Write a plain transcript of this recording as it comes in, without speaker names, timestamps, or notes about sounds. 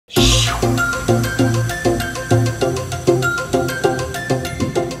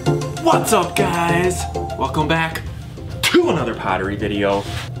What's up, guys? Welcome back to another pottery video.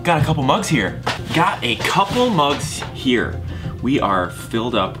 Got a couple mugs here. We are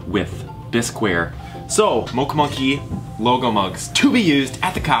filled up with bisqueware. So, Mocha Monkey logo mugs to be used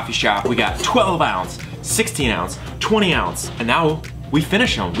at the coffee shop. We got 12 ounce, 16 ounce, 20 ounce, and now we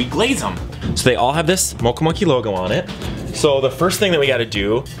finish them, we glaze them. So they all have this Mocha Monkey logo on it. So the first thing that we gotta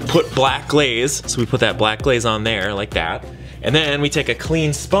do, put black glaze. So we put that black glaze on there like that. And then we take a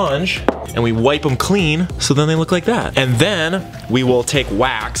clean sponge and we wipe them clean so then they look like that. And then we will take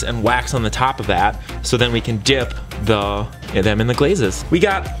wax and wax on the top of that so then we can dip them in the glazes. We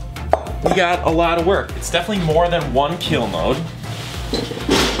got a lot of work. It's definitely more than one kiln load.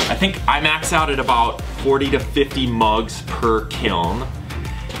 I think I max out at about 40 to 50 mugs per kiln.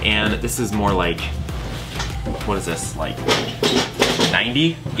 And this is more like, what is this, like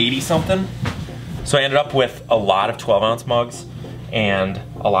 90, 80 something? So I ended up with a lot of 12 ounce mugs and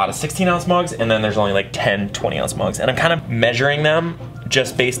a lot of 16 ounce mugs, and then there's only like 10, 20 ounce mugs. And I'm kind of measuring them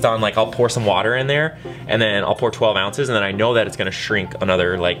just based on, like, I'll pour some water in there and then I'll pour 12 ounces and then I know that it's gonna shrink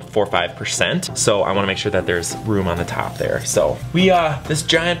another like 4 or 5%. So I wanna make sure that there's room on the top there. So this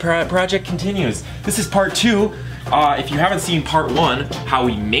giant project continues. This is part 2. If you haven't seen part 1, how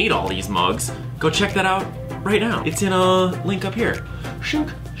we made all these mugs, go check that out right now. It's in a link up here.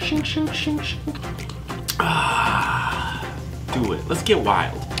 Shink, shink, shink, shink, shink. Do it. Let's get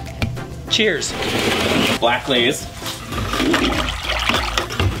wild. Cheers. Black glaze.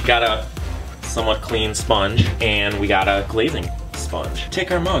 Got a somewhat clean sponge, and we got a glazing sponge.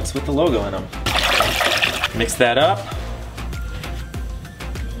 Take our mugs with the logo in them. Mix that up.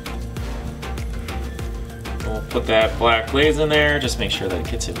 We'll put that black glaze in there. Just make sure that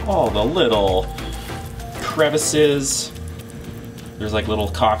it gets in all the little crevices. There's like little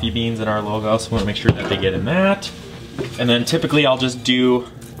coffee beans in our logo, so we want to make sure that they get in that. And then typically I'll just do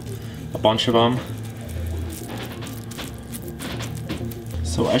a bunch of them.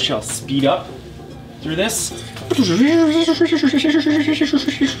 So I shall speed up through this.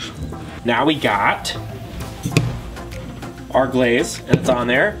 Now we got our glaze, and it's on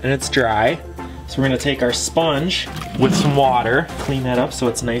there, and it's dry. So we're gonna take our sponge with some water, clean that up so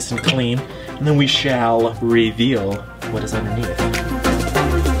it's nice and clean, and then we shall reveal what is underneath.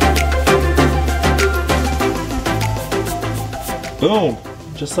 Boom,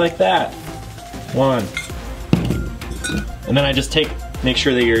 just like that. One. And then I just make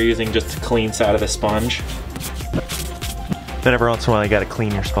sure that you're using just the clean side of the sponge. Then every once in a while you gotta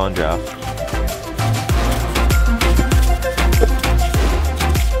clean your sponge off.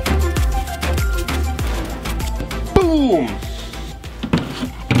 Boom!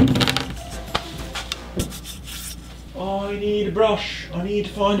 Oh, I need a brush. I need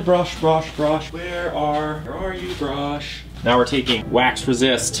to find a brush. Where are you, brush? Now we're taking wax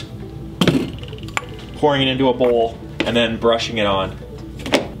resist, pouring it into a bowl, and then brushing it on.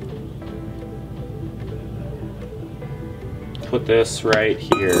 Put this right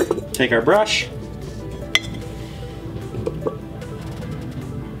here. Take our brush.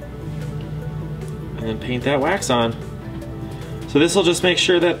 And then paint that wax on. So this will just make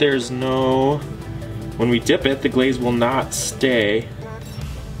sure that there's no, when we dip it, the glaze will not stay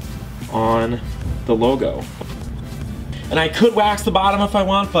on the logo. And I could wax the bottom if I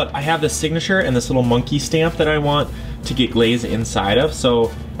want, but I have this signature and this little monkey stamp that I want to get glaze inside of,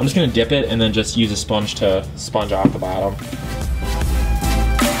 so I'm just gonna dip it and then just use a sponge to sponge off the bottom.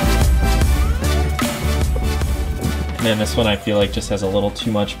 And then this one I feel like just has a little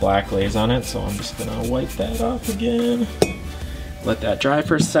too much black glaze on it, so I'm just gonna wipe that off again. Let that dry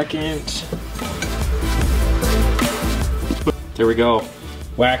for a second. There we go.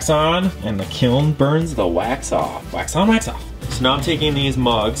 Wax on, and the kiln burns the wax off. Wax on, wax off. So now I'm taking these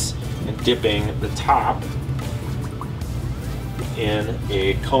mugs and dipping the top in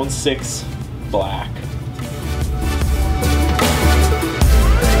a cone 6 black.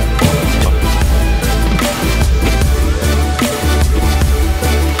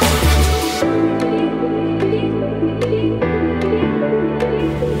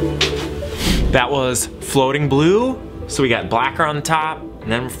 That was floating blue, so we got blacker on the top,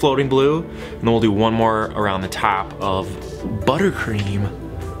 and then floating blue, and then we'll do one more around the top of buttercream.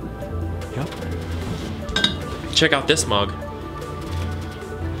 Yep. Check out this mug.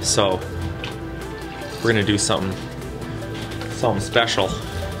 So, we're gonna do something special.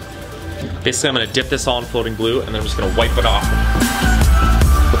 Basically, I'm gonna dip this all in floating blue, and then I'm just gonna wipe it off.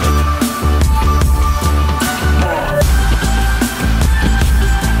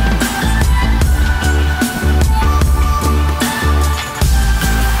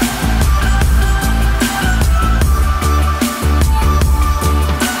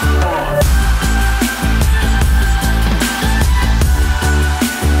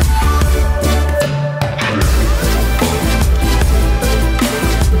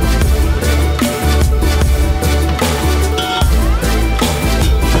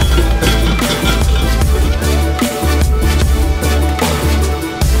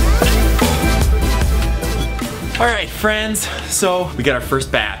 friends, so we got our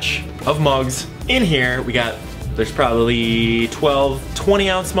first batch of mugs in here. There's probably 20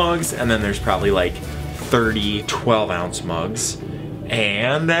 ounce mugs, and then there's probably like 30 12-ounce mugs.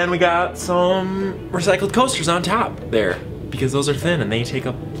 And then we got some recycled coasters on top there, because those are thin and they take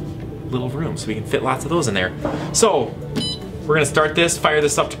up little room, so we can fit lots of those in there. So we're gonna start this, fire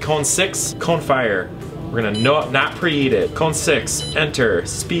this up to cone 6, cone fire. We're gonna not preheat it. Cone 6, enter,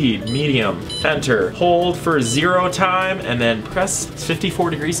 speed, medium, enter. Hold for 0 time, and then press. It's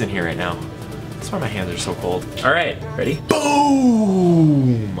 54 degrees in here right now. That's why my hands are so cold. All right, ready?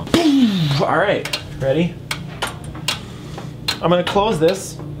 Boom! Boom! All right, ready? I'm gonna close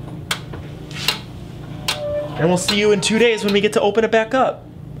this, and we'll see you in 2 days when we get to open it back up.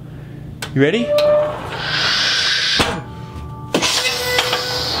 You ready?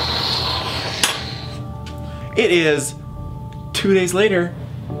 It is 2 days later,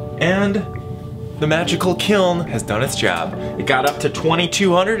 and the magical kiln has done its job. It got up to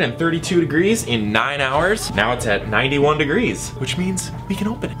 2232 degrees in 9 hours. Now it's at 91 degrees, which means we can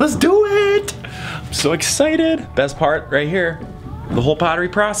open it. Let's do it! I'm so excited. Best part right here, the whole pottery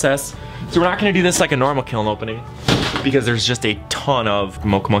process. So we're not gonna do this like a normal kiln opening, because there's just a ton of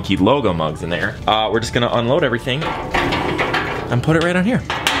Mocha Monkey logo mugs in there. We're just gonna unload everything and put it right on here.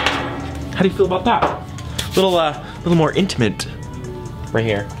 How do you feel about that? Little more intimate right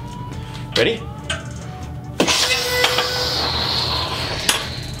here. Ready?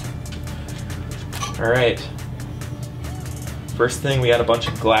 All right. First thing, we got a bunch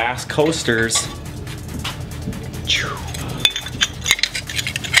of glass coasters.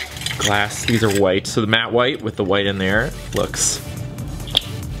 Glass, these are white, so the matte white with the white in there looks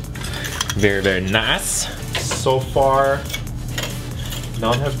very, very nice. So far,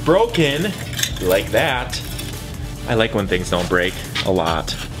 none have broken like that. I like when things don't break a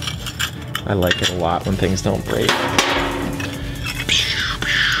lot. I like it a lot when things don't break.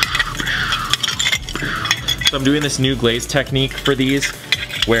 So I'm doing this new glaze technique for these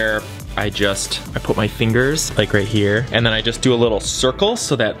where I put my fingers like right here, and then I just do a little circle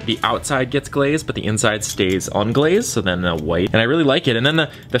so that the outside gets glazed but the inside stays unglazed, so then the white. And I really like it. And then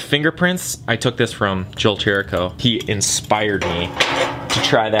the fingerprints, I took this from Joel Jericho. He inspired me to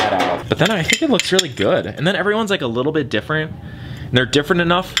try that out. But then I think it looks really good. And then everyone's like a little bit different. And they're different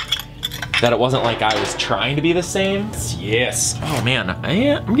enough that it wasn't like I was trying to be the same. Yes. Oh man,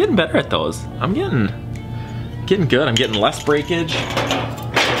 I'm getting better at those. I'm getting good. I'm getting less breakage.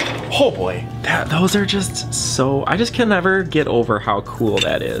 Oh boy, those are just so, I just can never get over how cool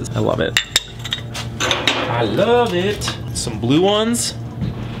that is. I love it. I love it. Some blue ones.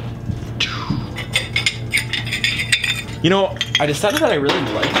 You know, I decided that I really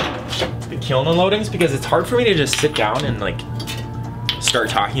like the kiln unloadings because it's hard for me to just sit down and like start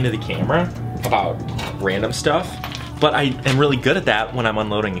talking to the camera about random stuff, but I am really good at that when I'm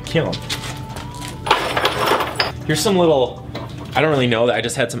unloading a kiln. Here's some little, I don't really know, that I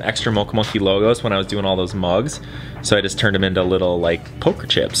just had some extra Mocha Monkey logos when I was doing all those mugs, so I just turned them into little like poker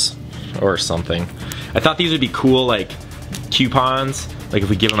chips or something. I thought these would be cool like coupons, like if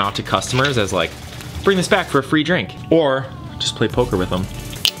we give them out to customers as like, bring this back for a free drink, or just play poker with them.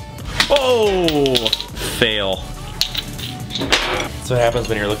 Oh, fail. That's what happens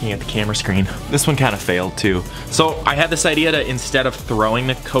when you're looking at the camera screen. This one kind of failed too. So I had this idea to, instead of throwing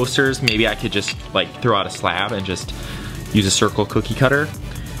the coasters, maybe I could just like throw out a slab and just use a circle cookie cutter.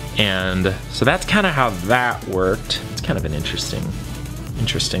 And so that's kind of how that worked. It's kind of an interesting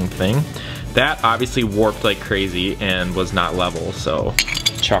thing. That obviously warped like crazy and was not level, so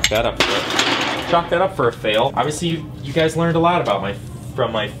chalk that up for it. Chalk that up for a fail. Obviously you guys learned a lot about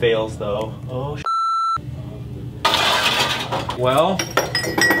from my fails though. Oh, well,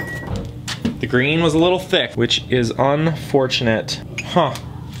 the green was a little thick, which is unfortunate. Huh.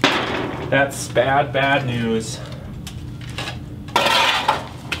 That's bad news.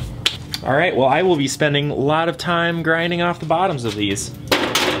 All right, well, I will be spending a lot of time grinding off the bottoms of these.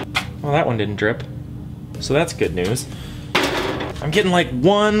 Well, that one didn't drip, so that's good news. I'm getting like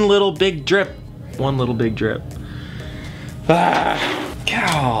one little big drip. One little big drip. Ah,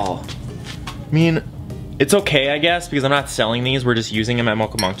 cow. I mean, it's okay, I guess, because I'm not selling these. We're just using them at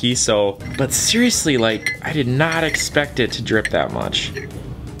Mocha Monkey, so. But seriously, like, I did not expect it to drip that much.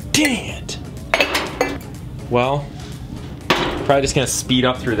 Dang it. Well, probably just gonna speed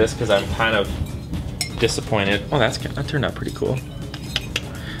up through this because I'm kind of disappointed. Oh, that turned out pretty cool.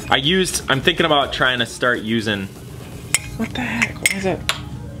 I'm thinking about trying to start using, what the heck, why is that?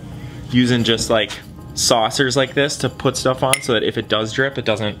 Using just like saucers like this to put stuff on so that if it does drip, it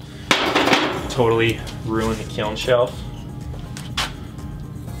doesn't totally ruin the kiln shelf.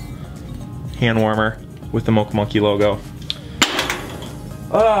 Hand warmer. with the Mocha Monkey logo.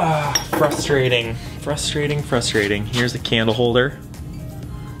 Ah, frustrating, frustrating, frustrating. Here's the candle holder.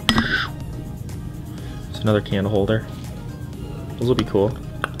 There's another candle holder. Those will be cool.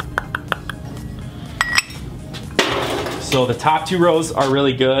 So the top 2 rows are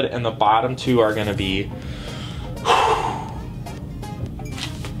really good, and the bottom 2 are gonna be.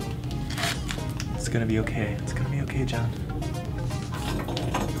 It's gonna be okay. It's gonna be okay, John.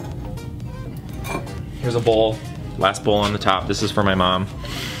 Here's a bowl. Last bowl on the top. This is for my mom.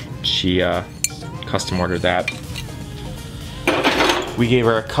 She custom ordered that. We gave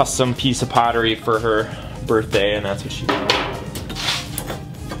her a custom piece of pottery for her birthday, and that's what she got.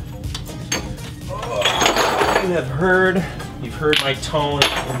 You've heard my tone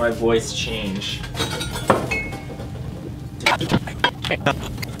and my voice change.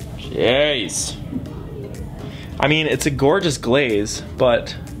 Jeez. I mean, it's a gorgeous glaze,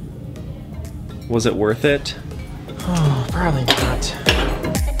 but was it worth it? Oh, probably not.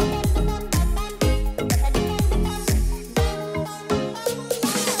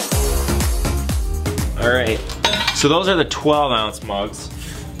 All right, so those are the 12-ounce mugs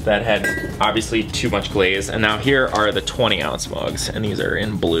that had obviously too much glaze, and now here are the 20-ounce mugs, and these are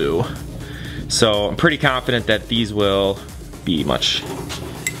in blue. So I'm pretty confident that these will be much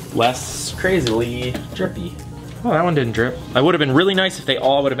less crazily drippy. Oh, that one didn't drip. It would have been really nice if they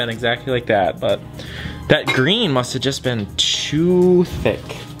all would have been exactly like that, but that green must have just been too thick.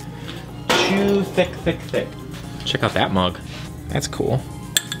 Too thick, thick, thick. Check out that mug. That's cool.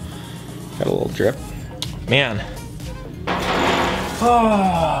 Got a little drip. Man.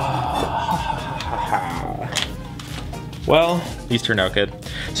 Well, these turned out good.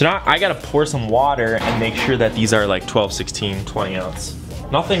 So now I gotta pour some water and make sure that these are like 12, 16, 20 ounce.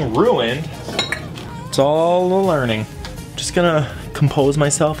 Nothing ruined. It's all a learning. Just gonna compose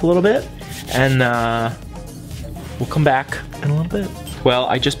myself a little bit, and we'll come back in a little bit. Well,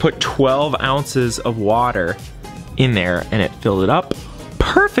 I just put 12 ounces of water in there and it filled it up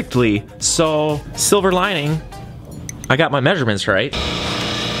perfectly. So, silver lining, I got my measurements right.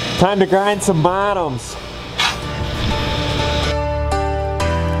 Time to grind some bottoms.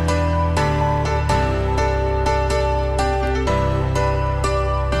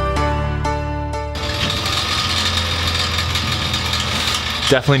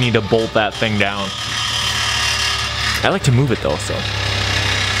 Definitely need to bolt that thing down. I like to move it though, so.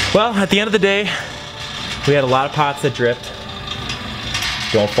 Well, at the end of the day, we had a lot of pots that dripped.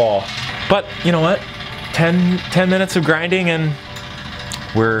 Don't fall. But you know what? 10 minutes of grinding and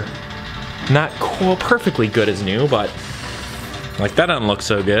we're not perfectly good as new, but like that doesn't look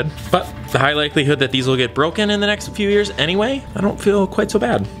so good. But the high likelihood that these will get broken in the next few years anyway, I don't feel quite so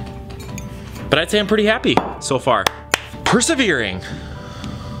bad. But I'd say I'm pretty happy so far. Persevering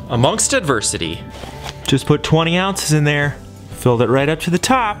amongst adversity. Just put 20 ounces in there, filled it right up to the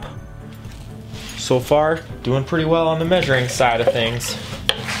top. So far, doing pretty well on the measuring side of things.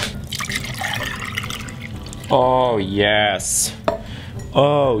 Oh yes.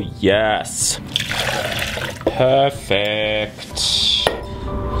 Oh yes. Perfect.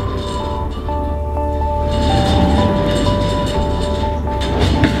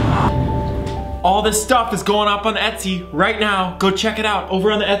 All this stuff is going up on Etsy right now. Go check it out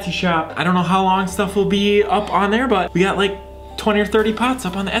over on the Etsy shop. I don't know how long stuff will be up on there, but we got like 20 or 30 pots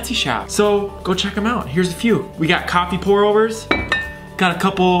up on the Etsy shop. So go check them out. Here's a few. We got coffee pour overs, got a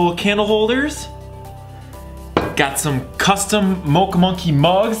couple candle holders, got some custom Mocha Monkey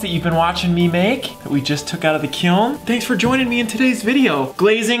mugs that you've been watching me make that we just took out of the kiln. Thanks for joining me in today's video.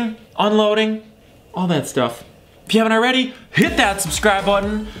 Glazing, unloading, all that stuff. If you haven't already, hit that subscribe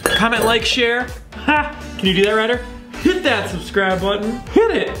button, comment, like, share. Ha! Can you do that, Ryder? Hit that subscribe button.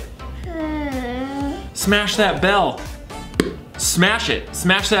 Hit it. Smash that bell. Smash it.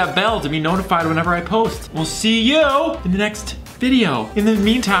 Smash that bell to be notified whenever I post. We'll see you in the next video. In the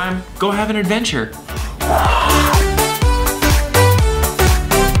meantime, go have an adventure.